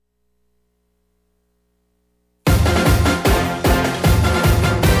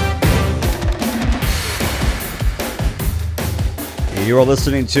You're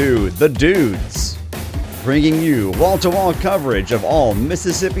listening to The Dudes, bringing you wall-to-wall coverage of all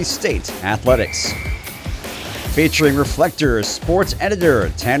Mississippi State athletics. Featuring Reflector sports editor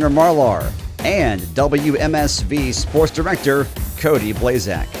Tanner Marlar and WMSV sports director Cody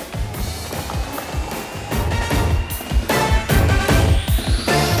Blazak.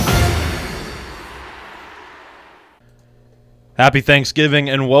 Happy Thanksgiving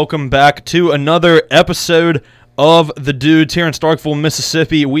and welcome back to another episode of The Dudes here in Starkville,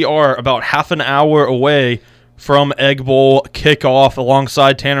 Mississippi. We are about half an hour away from Egg Bowl kickoff.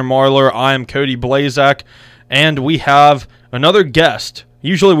 Alongside Tanner Marlar, I am Cody Blazak, and we have another guest.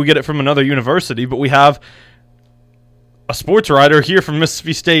 Usually we get it from another university, but we have a sports writer here from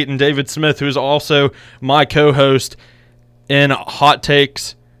Mississippi State, and David Smith, who is also my co-host in Hot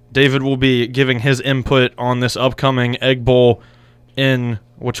Takes. David will be giving his input on this upcoming Egg Bowl,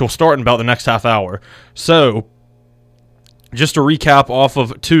 which will start in about the next half hour. So, just to recap off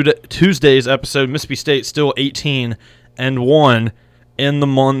of Tuesday's episode, Mississippi State still 18-1 in the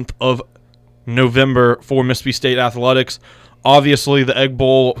month of November for Mississippi State athletics. Obviously, the Egg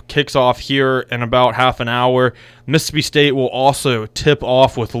Bowl kicks off here in about half an hour. Mississippi State will also tip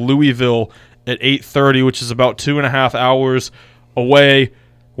off with Louisville at 8:30, which is about 2.5 hours away.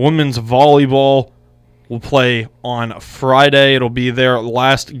 Women's volleyball will play on Friday. It'll be their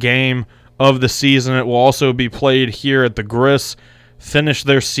last game of the season. It will also be played here at the Gris. Finish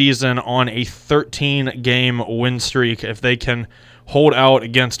their season on a 13-game win streak if they can hold out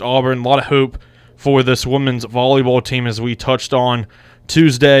against Auburn. A lot of hope for this women's volleyball team, as we touched on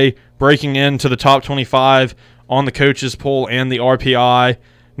Tuesday, breaking into the top 25 on the coaches poll and the RPI.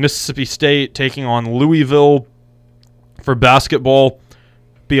 Mississippi State taking on Louisville for basketball.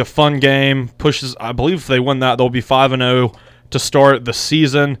 Be a fun game. Pushes, I believe if they win that, they'll be 5-0 to start the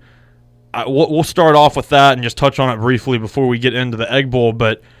season. We'll start off with that and just touch on it briefly before we get into the Egg Bowl,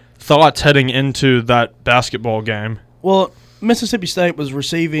 but thoughts heading into that basketball game? Well, Mississippi State was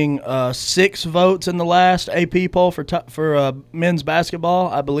receiving 6 votes in the last AP poll for men's basketball.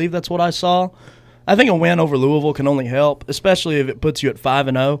 I believe that's what I saw. I think a win over Louisville can only help, especially if it puts you at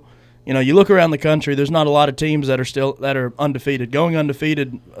 5-0. You know, you look around the country, there's not a lot of teams that are undefeated. Going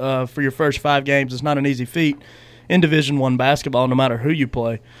undefeated for your first 5 games is not an easy feat in Division I basketball, no matter who you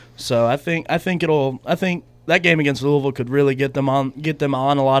play. So I think that game against Louisville could really get them on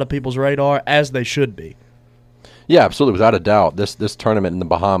a lot of people's radar, as they should be. Yeah, absolutely, without a doubt. This tournament in the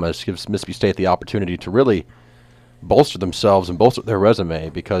Bahamas gives Mississippi State the opportunity to really bolster themselves and bolster their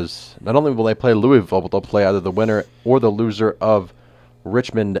resume, because not only will they play Louisville, but they'll play either the winner or the loser of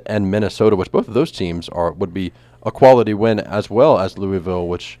Richmond and Minnesota, which both of those teams would be a quality win, as well as Louisville,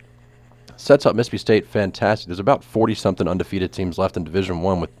 which sets up Mississippi State fantastic. There's about 40-something undefeated teams left in Division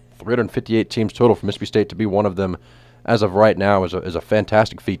I, with 358 teams total. For Mississippi State to be one of them as of right now is a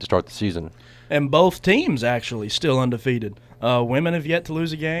fantastic feat to start the season. And both teams actually still undefeated. Women have yet to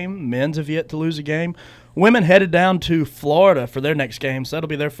lose a game. Men's have yet to lose a game. Women headed down to Florida for their next game, so that'll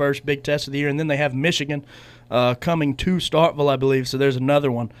be their first big test of the year. And then they have Michigan coming to Starkville, I believe, so there's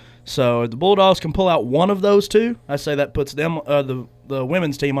another one. So if the Bulldogs can pull out one of those two, I say that puts them, the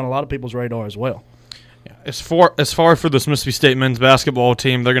women's team, on a lot of people's radar as well. Yeah. As far for this Mississippi State men's basketball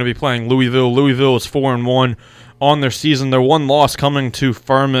team, they're going to be playing Louisville. Louisville is 4-1 on their season. Their one loss coming to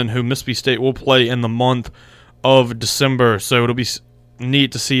Furman, who Mississippi State will play in the month of December. So it'll be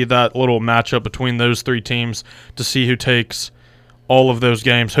neat to see that little matchup between those 3 teams, to see who takes all of those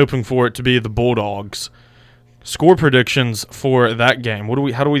games, hoping for it to be the Bulldogs. Score predictions for that game.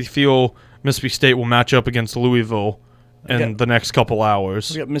 How do we feel Mississippi State will match up against Louisville in the next couple hours?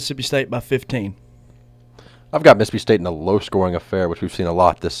 We got Mississippi State by 15. I've got Mississippi State in a low-scoring affair, which we've seen a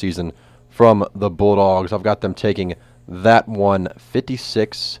lot this season from the Bulldogs. I've got them taking that one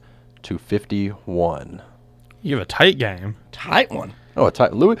 56-51. You have a tight game. Tight one. Oh, a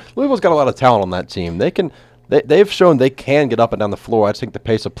tight. Louisville's got a lot of talent on that team. They've shown they can get up and down the floor. I just think the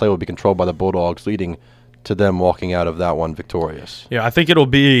pace of play will be controlled by the Bulldogs, leading to them walking out of that one victorious. Yeah, I think it'll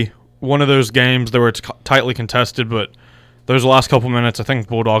be one of those games where it's tightly contested, but those last couple minutes, I think the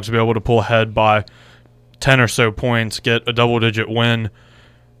Bulldogs will be able to pull ahead by 10 or so points, get a double-digit win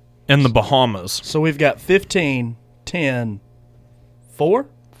in the Bahamas. So we've got 15, 10, 4?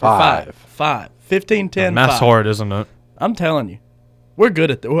 5. 5. 15, 10, Math's 5. hard, isn't it? I'm telling you. We're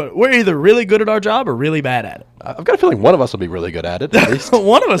good at it. We're either really good at our job or really bad at it. I've got a feeling one of us will be really good at it, at least.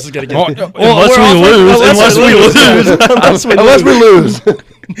 One of us is going to get it. Unless we lose.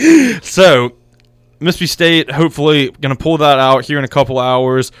 So, Mississippi State hopefully going to pull that out here in a couple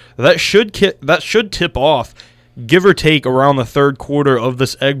hours. That should tip off, give or take, around the third quarter of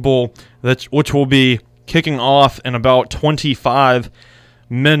this Egg Bowl, which will be kicking off in about 25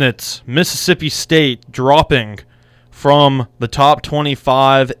 minutes. Mississippi State dropping from the top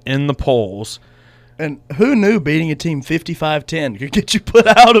 25 in the polls. And who knew beating a team 55-10 could get you put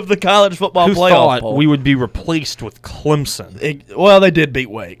out of the college football Who playoff thought poll? we would be replaced with Clemson? Well, they did beat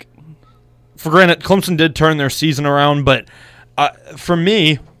Wake. For granted, Clemson did turn their season around, but for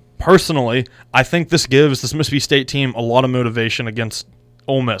me, personally, I think this gives this Mississippi State team a lot of motivation against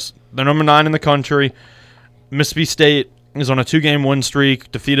Ole Miss. They're number 9 in the country. Mississippi State is on a 2-game win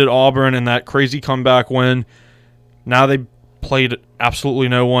streak, defeated Auburn in that crazy comeback win. Now they played absolutely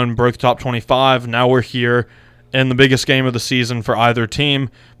no one, broke the top 25. Now we're here in the biggest game of the season for either team.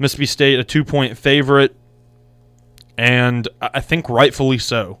 Mississippi State, a 2-point favorite, and I think rightfully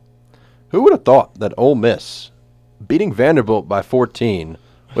so. Who would have thought that Ole Miss beating Vanderbilt by 14,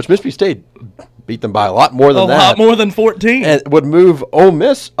 which Mississippi State beat them by a lot more than that. A lot more than 14. And would move Ole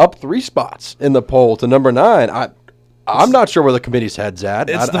Miss up 3 spots in the poll to number 9. I'm not sure where the committee's head's at.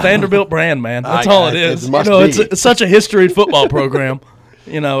 It's the Vanderbilt brand, man. That's all it is. It's such a history football program.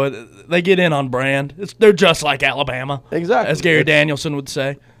 They get in on brand. They're just like Alabama. Exactly. As Gary Danielson would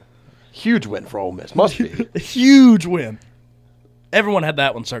say. Huge win for Ole Miss. Must be. Huge win. Everyone had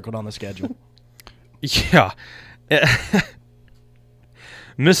that one circled on the schedule. Yeah.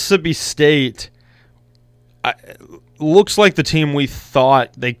 Mississippi State looks like the team we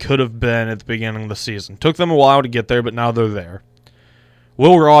thought they could have been at the beginning of the season. Took them a while to get there, but now they're there.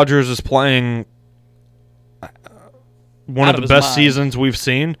 Will Rogers is playing one of the best seasons we've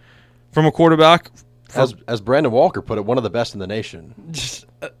seen from a quarterback. As Brandon Walker put it, one of the best in the nation.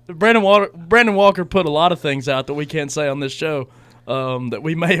 Brandon Walker put a lot of things out that we can't say on this show that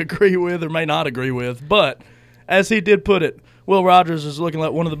we may agree with or may not agree with. But as he did put it, Will Rogers is looking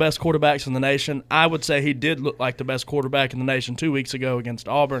like one of the best quarterbacks in the nation. I would say he did look like the best quarterback in the nation 2 weeks ago against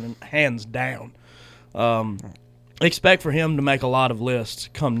Auburn, and hands down. Expect for him to make a lot of lists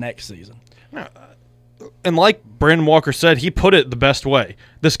come next season. And like Brandon Walker said, he put it the best way.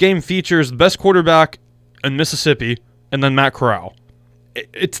 This game features the best quarterback in Mississippi and then Matt Corral.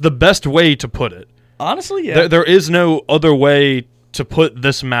 It's the best way to put it. Honestly, yeah. There is no other way to put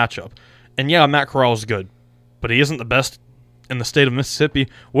this matchup. And yeah, Matt Corral is good, but he isn't the best in the state of Mississippi.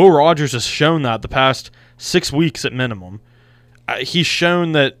 Will Rogers has shown that the past 6 weeks at minimum. He's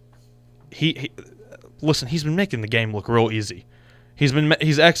shown that listen, he's been making the game look real easy.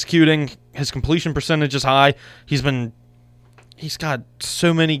 He's executing. His completion percentage is high. He's got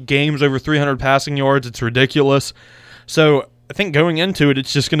so many games over 300 passing yards. It's ridiculous. So I think going into it,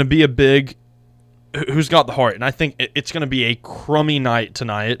 it's just going to be a big who's got the heart. And I think it's going to be a crummy night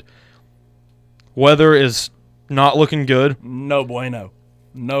tonight. Weather is not looking good. No bueno.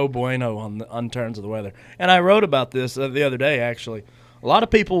 No bueno on terms of the weather. And I wrote about this the other day, actually. A lot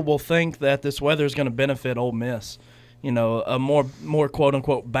of people will think that this weather is going to benefit Ole Miss. A more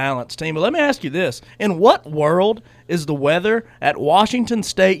quote-unquote balanced team. But let me ask you this. In what world is the weather at Washington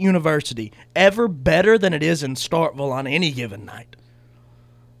State University ever better than it is in Starkville on any given night?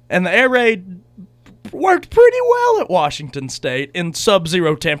 And the air raid worked pretty well at Washington State in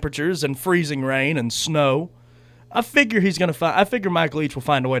sub-zero temperatures and freezing rain and snow. I figure Mike Leach will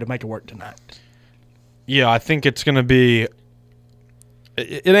find a way to make it work tonight. Yeah, I think it's going to be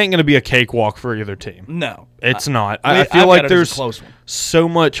it ain't going to be a cakewalk for either team. No. It's not. I feel like there's close one. So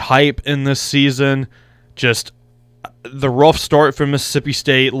much hype in this season. Just the rough start for Mississippi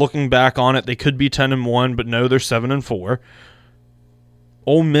State. Looking back on it, they could be 10-1, but no, they're 7-4.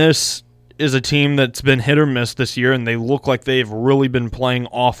 Ole Miss is a team that's been hit or miss this year, and they look like they've really been playing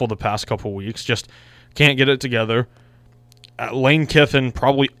awful the past couple weeks. Just can't get it together. Lane Kiffin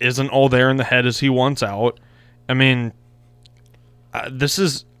probably isn't all there in the head as he wants out. I mean, this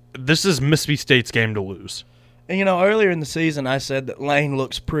is Mississippi State's game to lose. And, earlier in the season I said that Lane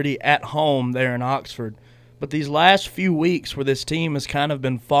looks pretty at home there in Oxford. But these last few weeks where this team has kind of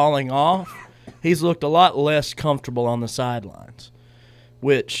been falling off, he's looked a lot less comfortable on the sidelines,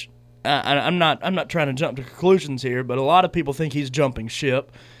 which I'm not trying to jump to conclusions here, but a lot of people think he's jumping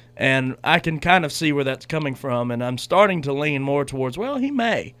ship. And I can kind of see where that's coming from, and I'm starting to lean more towards, well, he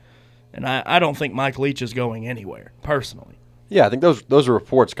may. And I don't think Mike Leach is going anywhere, personally. Yeah, I think those are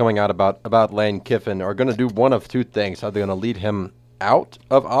reports coming out about Lane Kiffin are going to do one of two things. Are they going to lead him out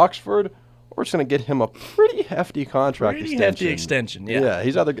of Oxford, or it's going to get him a pretty hefty contract extension? Pretty hefty extension, yeah. Yeah,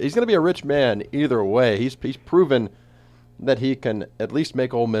 he's going to be a rich man either way. He's proven that he can at least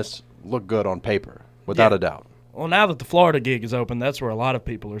make Ole Miss look good on paper, without a doubt. Well, now that the Florida gig is open, that's where a lot of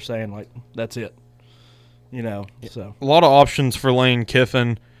people are saying, like, that's it. So. A lot of options for Lane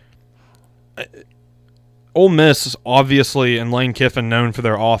Kiffin. Ole Miss, obviously, and Lane Kiffin known for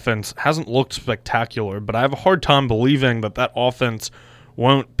their offense, hasn't looked spectacular, but I have a hard time believing that offense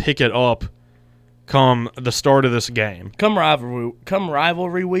won't pick it up come the start of this game. Come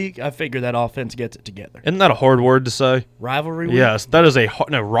rivalry week, I figure that offense gets it together. Isn't that a hard word to say? Rivalry week? Yes, that is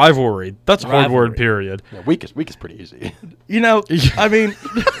rivalry. That's a hard word, period. Yeah, week is pretty easy. I mean,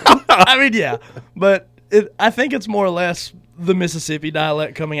 yeah. But I think it's more or less the Mississippi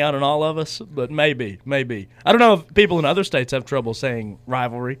dialect coming out in all of us, but maybe. I don't know if people in other states have trouble saying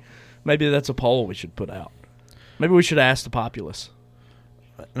rivalry. Maybe that's a poll we should put out. Maybe we should ask the populace.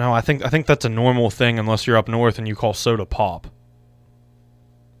 No, I think that's a normal thing unless you're up north and you call soda pop.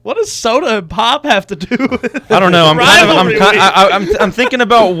 What does soda and pop have to do with it? I don't know. I'm thinking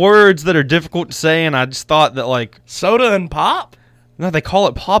about words that are difficult to say, and I just thought that soda and pop? No, they call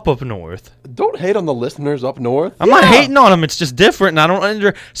it pop up north. Don't hate on the listeners up north. I'm not hating on them. It's just different, and I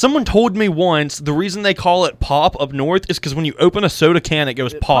don't someone told me once the reason they call it pop up north is because when you open a soda can, it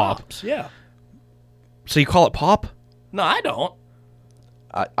goes pop. Pops, yeah. So you call it pop? No, I don't.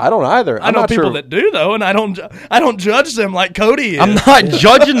 I don't either. I know people that do though, and I don't judge them like Cody is. I'm not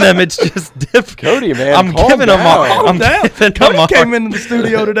judging them. It's just different. Cody, man, I'm giving them Cody came into the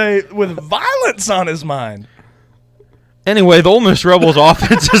studio today with violence on his mind. Anyway, the Ole Miss Rebels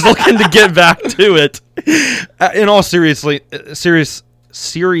offense is looking to get back to it. In all seriousness,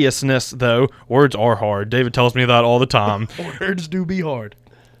 though, words are hard. David tells me that all the time. Words do be hard.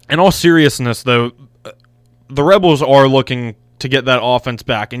 In all seriousness, though, the Rebels are looking to get that offense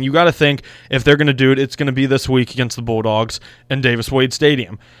back. And you got to think if they're going to do it, it's going to be this week against the Bulldogs in Davis-Wade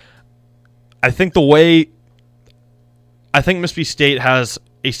Stadium. I think Mississippi State has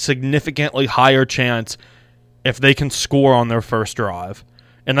a significantly higher chance if they can score on their first drive.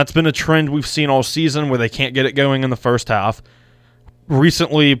 And that's been a trend we've seen all season where they can't get it going in the first half.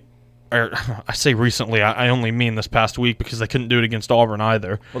 Recently, or I say recently, I only mean this past week because they couldn't do it against Auburn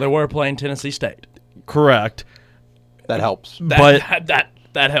either. Well, they were playing Tennessee State. Correct. That helps. That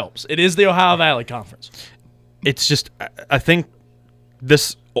helps. It is the Ohio Valley Conference. It's just, I think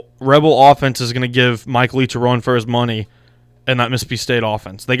this Rebel offense is going to give Mike Leach a run for his money in that Mississippi State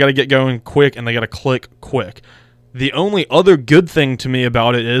offense. They got to get going quick, and they got to click quick. The only other good thing to me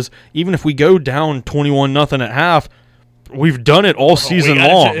about it is, even if we go down 21-0 at half, we've done it all season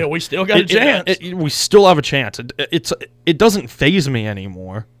long. We still got a chance. We still have a chance. It doesn't faze me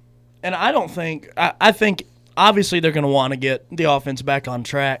anymore. And I don't think – I think obviously they're going to want to get the offense back on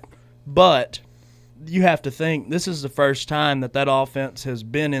track, but you have to think this is the first time that offense has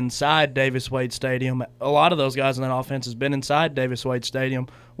been inside Davis-Wade Stadium. A lot of those guys in that offense has been inside Davis-Wade Stadium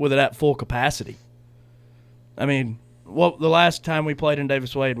with it at full capacity. I mean, the last time we played in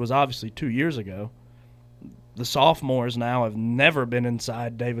Davis-Wade was obviously 2 years ago. The sophomores now have never been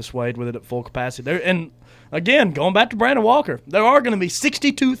inside Davis-Wade with it at full capacity. And, again, going back to Brandon Walker, there are going to be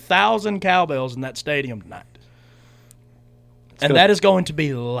 62,000 cowbells in that stadium tonight. And that is going to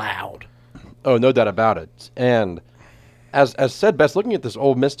be loud. Oh, no doubt about it. And as said best, looking at this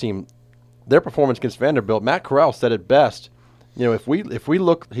Ole Miss team, their performance against Vanderbilt, Matt Corral said it best. You know, if we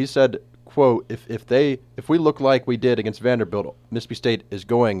look, he said, quote, if we look like we did against Vanderbilt, Mississippi State is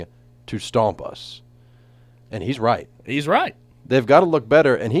going to stomp us. And he's right. He's right. They've got to look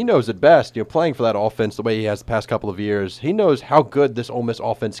better, and he knows it best. You know, playing for that offense the way he has the past couple of years, he knows how good this Ole Miss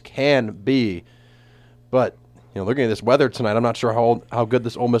offense can be. But looking at this weather tonight, I'm not sure how good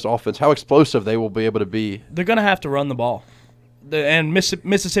this Ole Miss offense, how explosive they will be able to be. They're going to have to run the ball. And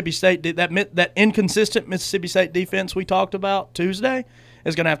Mississippi State, that inconsistent Mississippi State defense we talked about Tuesday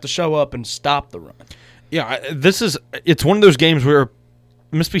is going to have to show up and stop the run. Yeah, it's one of those games where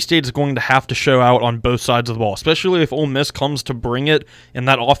Mississippi State is going to have to show out on both sides of the ball, especially if Ole Miss comes to bring it and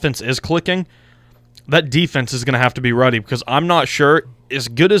that offense is clicking. That defense is going to have to be ready because I'm not sure, as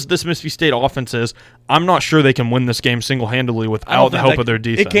good as this Mississippi State offense is, I'm not sure they can win this game single-handedly without the help of their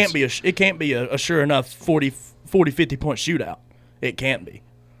defense. It can't be a sure enough 50-point shootout. It can't be.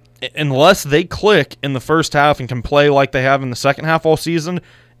 Unless they click in the first half and can play like they have in the second half all season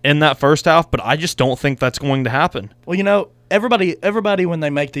in that first half, but I just don't think that's going to happen. Well, everybody when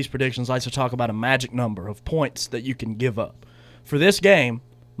they make these predictions likes to talk about a magic number of points that you can give up. For this game,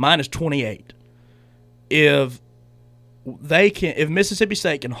 mine is 28. If Mississippi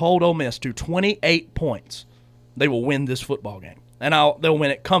State can hold Ole Miss to 28 points, they will win this football game. And they'll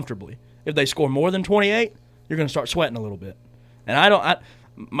win it comfortably. If they score more than 28, you're going to start sweating a little bit. And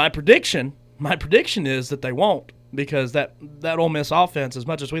my prediction is that they won't, because that Ole Miss offense, as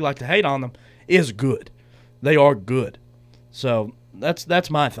much as we like to hate on them, is good. They are good. So that's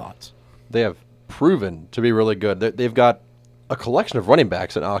my thoughts. They have proven to be really good. They've got a collection of running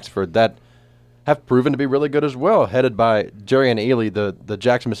backs at Oxford that have proven to be really good as well, headed by Jerry and Ely. The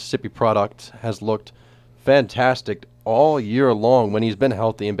Jackson, Mississippi product has looked fantastic all year long when he's been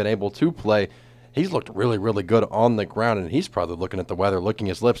healthy and been able to play. He's looked really, really good on the ground, and he's probably looking at the weather, licking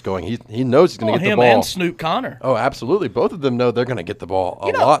his lips, going, he knows he's going to get the ball. Him and Snoop Connor. Oh, absolutely. Both of them know they're going to get the ball a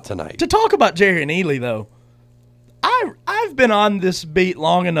lot tonight. To talk about Jerry and Ely, though, I've been on this beat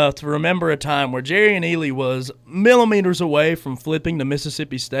long enough to remember a time where Jerry and Ely was millimeters away from flipping to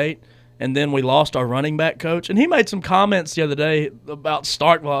Mississippi State, and then we lost our running back coach. And he made some comments the other day about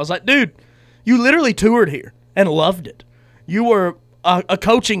Starkville. I was like, dude, you literally toured here and loved it. You were a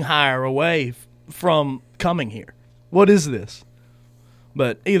coaching hire away from coming here. What is this?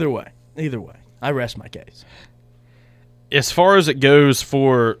 But either way, I rest my case. As far as it goes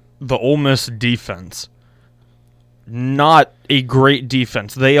for the Ole Miss defense, not a great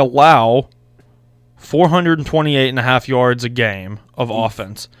defense. They allow 428.5 yards a game of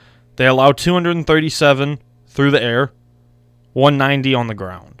offense. They allow 237 through the air, 190 on the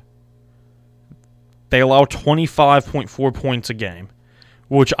ground. They allow 25.4 points a game,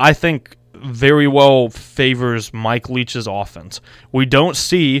 which I think very well favors Mike Leach's offense. We don't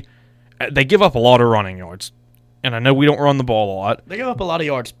see – they give up a lot of running yards, and I know we don't run the ball a lot. They give up a lot of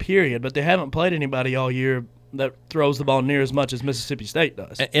yards, period, but they haven't played anybody all year that throws the ball near as much as Mississippi State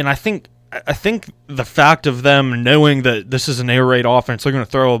does. And I think the fact of them knowing that this is an air raid offense, they're going to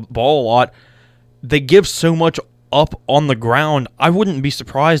throw the ball a lot, they give so much up on the ground. I wouldn't be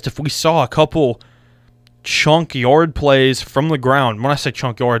surprised if we saw a couple chunk yard plays from the ground. When I say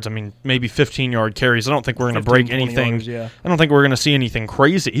chunk yards, I mean maybe 15-yard carries. I don't think we're going to break anything. Yards, yeah. I don't think we're going to see anything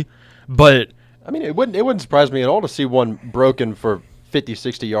crazy. But I mean, it wouldn't surprise me at all to see one broken for 50,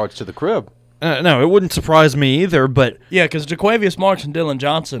 60 yards to the crib. No, it wouldn't surprise me either. But yeah, because Jaquavius Marks and Dylan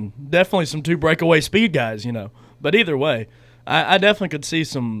Johnson, definitely some two breakaway speed guys, But either way, I definitely could see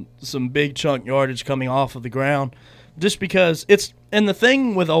some big chunk yardage coming off of the ground, just because it's. And the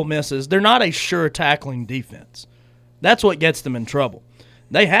thing with Ole Miss is they're not a sure tackling defense. That's what gets them in trouble.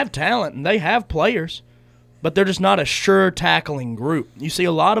 They have talent and they have players, but they're just not a sure tackling group. You see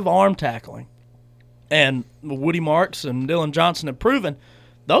a lot of arm tackling, and Woody Marks and Dylan Johnson have proven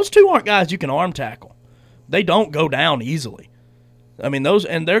those two aren't guys you can arm tackle. They don't go down easily. I mean,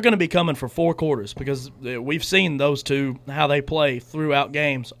 and they're going to be coming for 4 quarters because we've seen those two, how they play throughout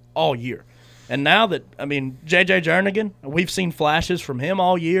games all year. And now that, J.J. Jernigan, we've seen flashes from him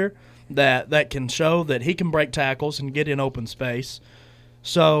all year that can show that he can break tackles and get in open space.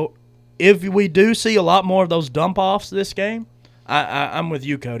 So if we do see a lot more of those dump-offs this game, I'm with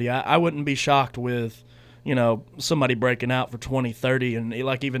you, Cody. I wouldn't be shocked with, somebody breaking out for 20, 30, and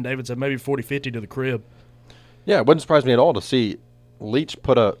like even David said, maybe 40, 50 to the crib. Yeah, it wouldn't surprise me at all to see Leach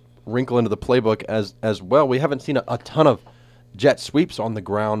put a wrinkle into the playbook as well. We haven't seen a ton of jet sweeps on the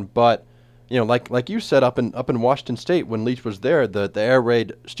ground, but like you said, up in Washington State when Leach was there, the air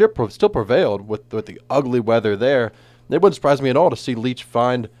raid still prevailed with the ugly weather there. It wouldn't surprise me at all to see Leach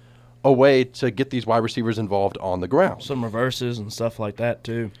find a way to get these wide receivers involved on the ground. Some reverses and stuff like that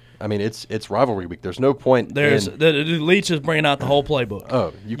too. I mean, it's rivalry week. There's no point. Leach is bringing out the whole playbook.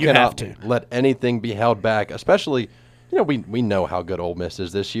 Oh, you cannot let anything be held back, especially. We know how good Ole Miss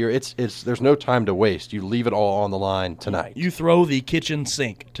is this year. There's no time to waste. You leave it all on the line tonight. You throw the kitchen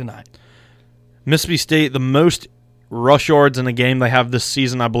sink tonight. Mississippi State, the most rush yards in a game they have this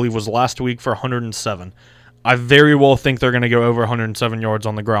season, I believe, was last week for 107. I very well think they're going to go over 107 yards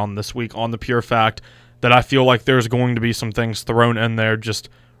on the ground this week on the pure fact that I feel like there's going to be some things thrown in there just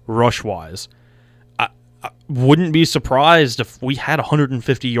rush-wise. I wouldn't be surprised if we had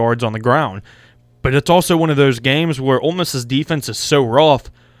 150 yards on the ground, but it's also one of those games where Ole Miss's defense is so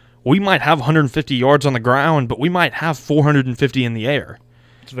rough, we might have 150 yards on the ground, but we might have 450 in the air.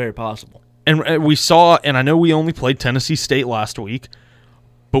 It's very possible. And we saw, and I know we only played Tennessee State last week,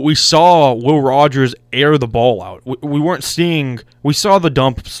 but we saw Will Rogers air the ball out. We saw the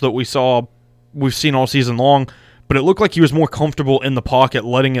dumps that we've seen all season long, but it looked like he was more comfortable in the pocket,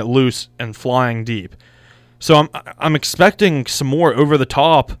 letting it loose and flying deep. So I'm expecting some more over the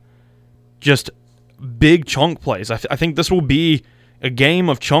top, just big chunk plays. I think this will be a game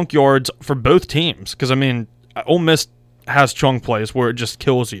of chunk yards for both teams because Ole Miss has chunk plays where it just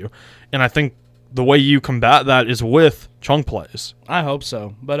kills you. And I think the way you combat that is with chunk plays. I hope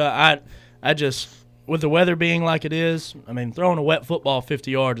so. But I just, with the weather being like it is, throwing a wet football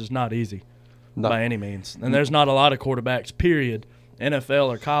 50 yards is not easy by any means. And there's not a lot of quarterbacks, period, NFL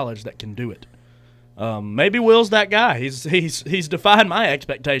or college, that can do it. Maybe Will's that guy. He's defied my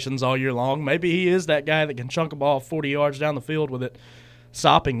expectations all year long. Maybe he is that guy that can chunk a ball 40 yards down the field with it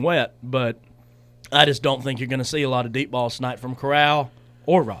sopping wet. But I just don't think you're going to see a lot of deep balls tonight from Corral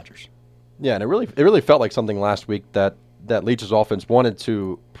or Rogers. Yeah, and it really felt like something last week that Leach's offense wanted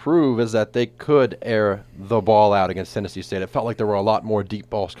to prove is that they could air the ball out against Tennessee State. It felt like there were a lot more deep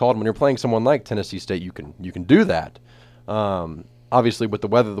balls called. And when you're playing someone like Tennessee State, you can do that. Obviously, with the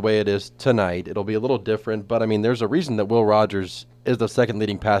weather the way it is tonight, it'll be a little different. But, I mean, there's a reason that Will Rogers is the second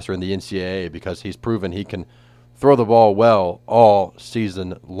leading passer in the NCAA because he's proven he can throw the ball well all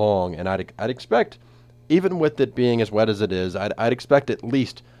season long. And I'd expect, even with it being as wet as it is, I'd expect at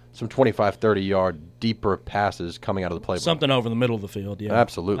least some 25, 30-yard deeper passes coming out of the playbook. Something over the middle of the field, yeah.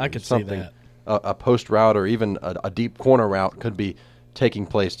 Absolutely. I could see that. A post route or even a deep corner route could be taking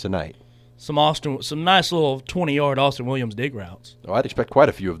place tonight. Some nice little 20-yard Austin Williams dig routes. Oh, I'd expect quite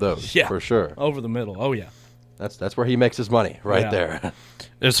a few of those, yeah, for sure. Over the middle, oh yeah. That's where he makes his money, right there.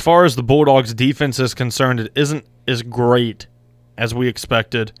 As far as the Bulldogs' defense is concerned, it isn't as great as we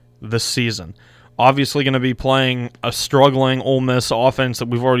expected this season. Obviously going to be playing a struggling Ole Miss offense that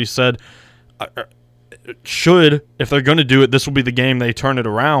we've already said should, if they're going to do it, this will be the game they turn it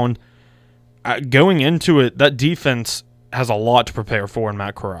around. Going into it, that defense has a lot to prepare for in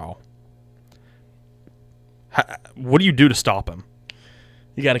Matt Corral. What do you do to stop him?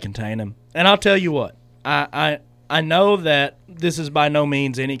 You got to contain him. And I'll tell you what, I know that this is by no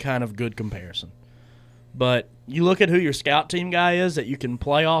means any kind of good comparison. But you look at who your scout team guy is that you can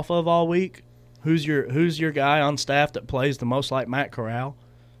play off of all week. Who's your guy on staff that plays the most like Matt Corral?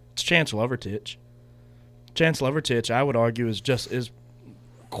 It's Chance Lovertich. Chance Lovertich, I would argue, is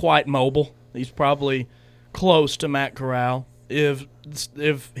quite mobile. He's probably close to Matt Corral. If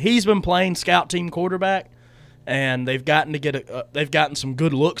he's been playing scout team quarterback and they've gotten some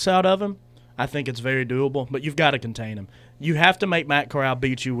good looks out of him, I think it's very doable. But you've got to contain him. You have to make Matt Corral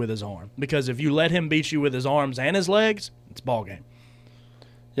beat you with his arm, because if you let him beat you with his arms and his legs, it's ball game.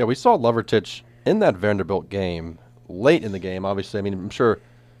 Yeah, we saw Lovertich in that Vanderbilt game, late in the game, obviously. I mean, I'm sure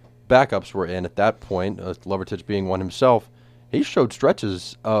backups were in at that point, Lovertich being one himself. He showed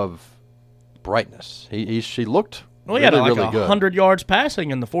stretches of brightness. She looked he had really good. 100 yards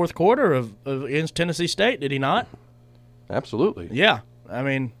passing in the fourth quarter of against Tennessee State, did he not? Absolutely. Yeah. I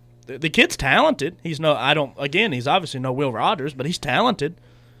mean, the kid's talented. He's obviously no Will Rogers, but he's talented.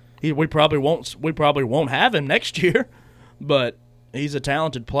 We probably won't have him next year, but he's a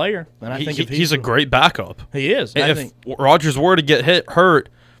talented player, and I think he's a great backup. He is. If Rogers were to get hurt,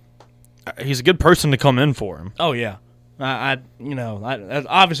 he's a good person to come in for him. Oh yeah,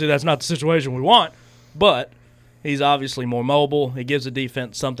 obviously that's not the situation we want, but he's obviously more mobile. He gives the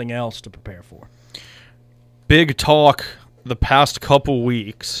defense something else to prepare for. Big talk the past couple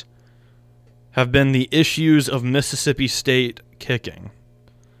weeks have been the issues of Mississippi State kicking,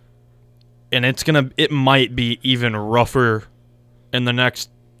 and it might be even rougher in the next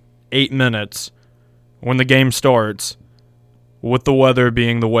 8 minutes when the game starts, with the weather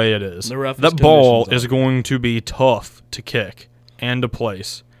being the way it is. That ball is going to be tough to kick and to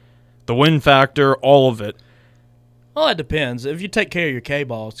place. The wind factor, all of it. Well, it depends. If you take care of your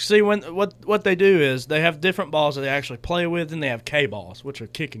K-balls. See, what they do is they have different balls that they actually play with, and they have K-balls, which are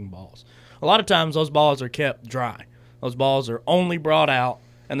kicking balls. A lot of times those balls are kept dry. Those balls are only brought out,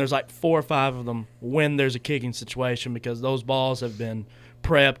 and there's like 4 or 5 of them when there's a kicking situation, because those balls have been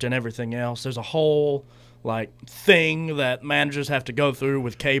prepped and everything else. There's a whole thing that managers have to go through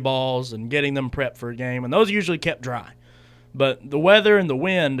with K-balls and getting them prepped for a game, and those are usually kept dry. But the weather and the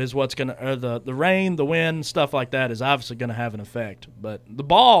wind is what's going to – the rain, the wind, stuff like that is obviously going to have an effect. But the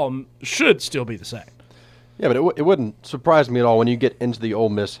ball should still be the same. Yeah, but it wouldn't surprise me at all when you get into the Ole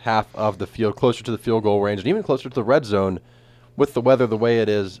Miss half of the field, closer to the field goal range and even closer to the red zone, with the weather the way it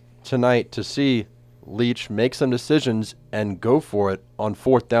is tonight, to see Leach make some decisions and go for it on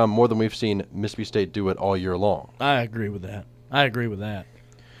fourth down more than we've seen Mississippi State do it all year long. I agree with that. I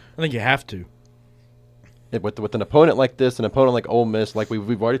think you have to. With an opponent like this, an opponent like Ole Miss, like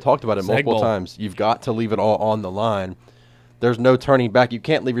we've already talked about it multiple times, you've got to leave it all on the line. There's no turning back. You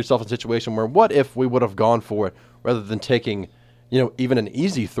can't leave yourself in a situation where, what if we would have gone for it rather than taking, even an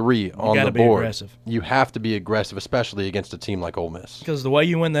easy 3 on the board. Be aggressive. You have to be aggressive, especially against a team like Ole Miss. Because the way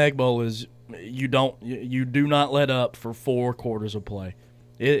you win the Egg Bowl is you do not let up for 4 quarters of play.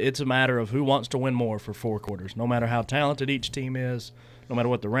 It's a matter of who wants to win more for 4 quarters. No matter how talented each team is, no matter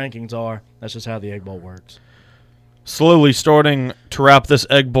what the rankings are, that's just how the Egg Bowl works. Slowly starting to wrap this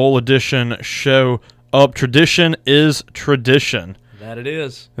Egg Bowl edition show up. Tradition is tradition. That it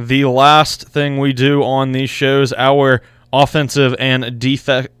is. The last thing we do on these shows, our offensive and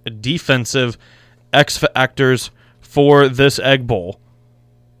defensive X factors for this Egg Bowl.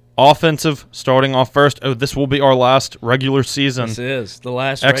 Offensive, starting off first. Oh, this will be our last regular season. This is the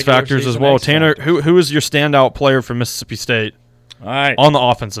last X factors as well. Tanner, who is your standout player for Mississippi State? All right. on the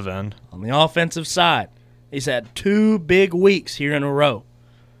offensive end. On the offensive side, he's had 2 big weeks here in a row.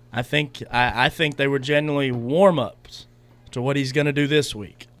 I think they were genuinely warm-ups to what he's going to do this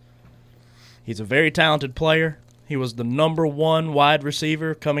week. He's a very talented player. He was the number 1 wide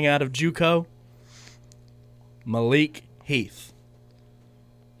receiver coming out of JUCO. Malik Heath.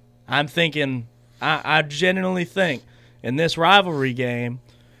 I'm thinking, I genuinely think in this rivalry game,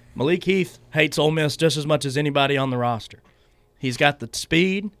 Malik Heath hates Ole Miss just as much as anybody on the roster. He's got the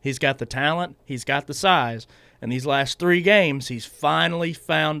speed, he's got the talent, he's got the size. And these last 3 games, he's finally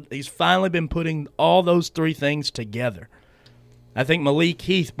been putting all those 3 things together. I think Malik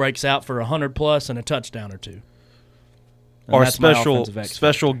Heath breaks out for 100+ and a touchdown or 2. And Our that's my offensive X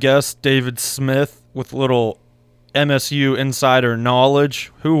special guest, David Smith, with little MSU insider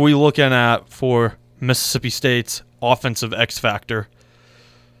knowledge. Who are we looking at for Mississippi State's offensive X factor?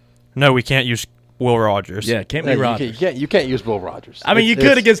 No, we can't use Will Rogers. Yeah, can't be Rogers. You can't use Will Rogers. I mean, you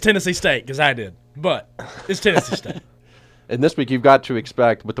could against Tennessee State, because I did. But it's Tennessee State. And this week you've got to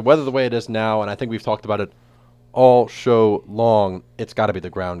expect, with the weather the way it is now, and I think we've talked about it all show long, it's got to be the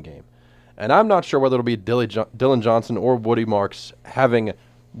ground game. And I'm not sure whether it'll be Dylan Johnson or Woody Marks having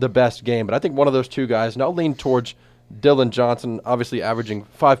the best game, but I think one of those 2 guys, and I'll lean towards Dylan Johnson, obviously averaging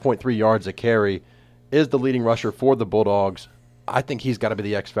 5.3 yards a carry, is the leading rusher for the Bulldogs. I think he's got to be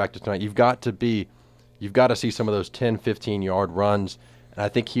the X factor tonight. You've got to see some of those 10, 15-yard runs, and I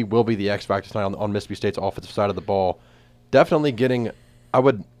think he will be the X factor tonight on Mississippi State's offensive side of the ball. Definitely getting I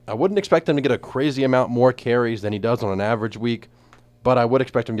wouldn't expect him to get a crazy amount more carries than he does on an average week, but I would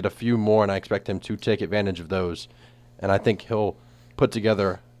expect him to get a few more, and I expect him to take advantage of those. And I think he'll put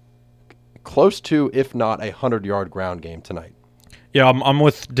together close to, if not, a 100-yard ground game tonight. Yeah, I'm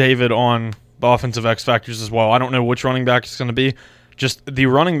with David on the offensive X factors as well. I don't know which running back it's going to be. Just the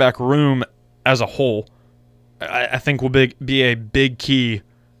running back room as a whole, I think will be a big key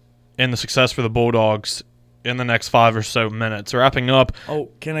in the success for the Bulldogs in the next 5 or so minutes. Wrapping up. Oh,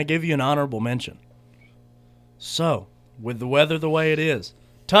 can I give you an honorable mention? So, with the weather the way it is,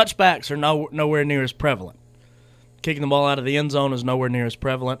 touchbacks are nowhere near as prevalent. Kicking the ball out of the end zone is nowhere near as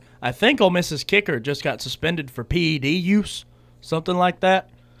prevalent. I think Ole Miss's kicker just got suspended for PED use, something like that.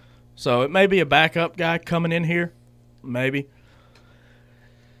 So it may be a backup guy coming in here, maybe.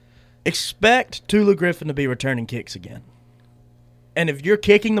 Expect Tulu Griffin to be returning kicks again. And if you're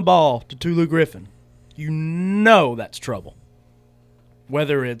kicking the ball to Tulu Griffin, you know that's trouble.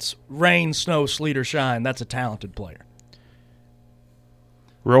 Whether it's rain, snow, sleet, or shine, that's a talented player.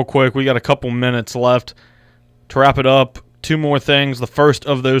 Real quick, we got a couple minutes left to wrap it up. 2 more things. The first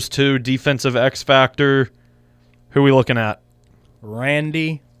of those 2, defensive X factor. Who are we looking at?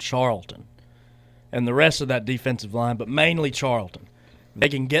 Randy Charlton. And the rest of that defensive line, but mainly Charlton. They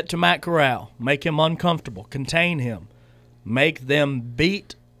can get to Matt Corral, make him uncomfortable, contain him, make them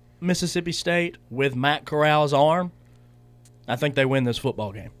beat Mississippi State with Matt Corral's arm. I think they win this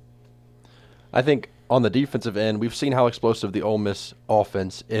football game. I think on the defensive end, we've seen how explosive the Ole Miss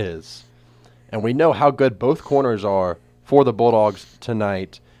offense is. And we know how good both corners are for the Bulldogs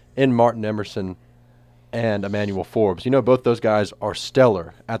tonight in Martin Emerson and Emmanuel Forbes. You know, both those guys are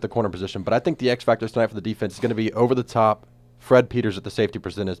stellar at the corner position, but I think the X factor tonight for the defense is going to be over the top. Fred Peters at the safety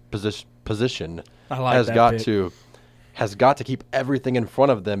position I like that has got to keep everything in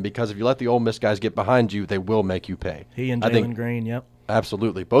front of them, because if you let the Ole Miss guys get behind you, they will make you pay. He and Jalen Green, yep.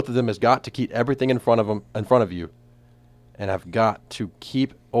 Absolutely. Both of them has got to keep everything in front of you, and have got to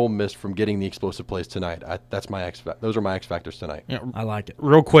keep Ole Miss from getting the explosive plays tonight. Those are my X factors tonight. Yeah, I like it.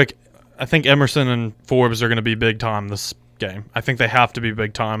 Real quick, I think Emerson and Forbes are going to be big time this game. I think they have to be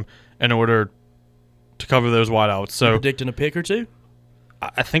big time in order to cover those wideouts. So predicting a pick or 2?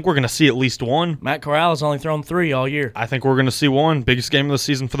 I think we're going to see at least one. Matt Corral has only thrown 3 all year. I think we're going to see one. Biggest game of the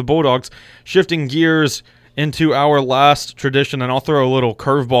season for the Bulldogs. Shifting gears into our last tradition, and I'll throw a little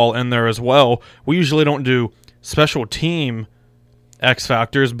curveball in there as well. We usually don't do special team X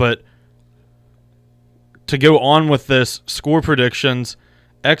factors, but to go on with this, score predictions,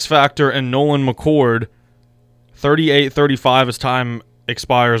 X factor and Nolan McCord, 38-35 as time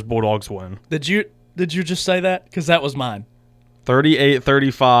expires, Bulldogs win. Did you just say that? Because that was mine.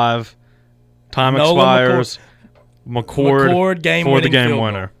 38-35, time expires, McCord for the game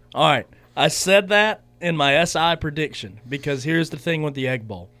winner. All right. I said that in my SI prediction because here's the thing with the Egg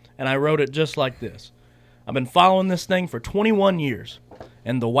Bowl, and I wrote it just like this. I've been following this thing for 21 years,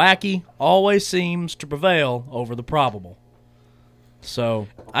 and the wacky always seems to prevail over the probable. So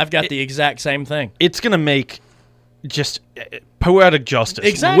I've got the exact same thing. It's going to make just poetic justice.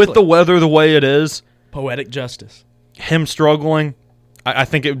 Exactly. With the weather the way it is. Poetic justice. Him struggling, I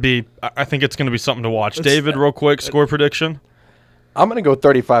think it's going to be something to watch. David, real quick, score prediction. I'm going to go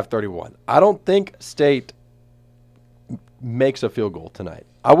 35-31. I don't think State makes a field goal tonight.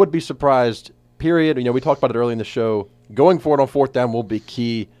 I would be surprised, period. We talked about it early in the show. Going forward on fourth down will be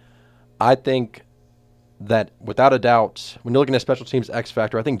key. I think that without a doubt, when you're looking at special teams X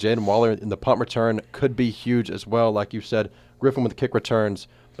factor, I think Jaden Waller in the punt return could be huge as well. Like you said, Griffin with the kick returns.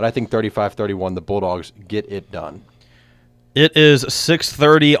 But I think 35-31, the Bulldogs get it done. It is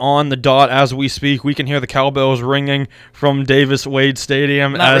 6:30 on the dot as we speak. We can hear the cowbells ringing from Davis Wade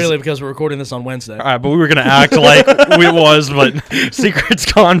Stadium. Not really, because we're recording this on Wednesday. All right, but we were going to act like it was, but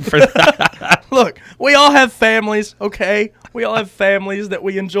secret's gone for that. Look, we all have families, okay? We all have families that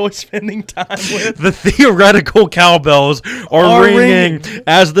we enjoy spending time with. The theoretical cowbells are ringing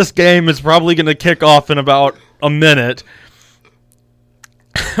as this game is probably going to kick off in about a minute.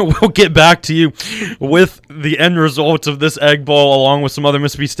 We'll get back to you with the end results of this Egg Bowl along with some other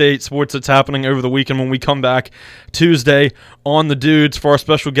Mississippi State sports that's happening over the weekend when we come back Tuesday on The Dudes. For our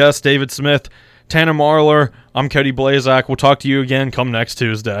special guest, David Smith, Tanner Marler, I'm Cody Blazak. We'll talk to you again come next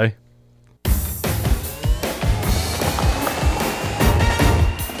Tuesday.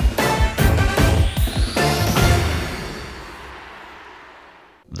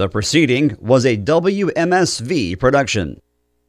 The proceeding was a WMSV production.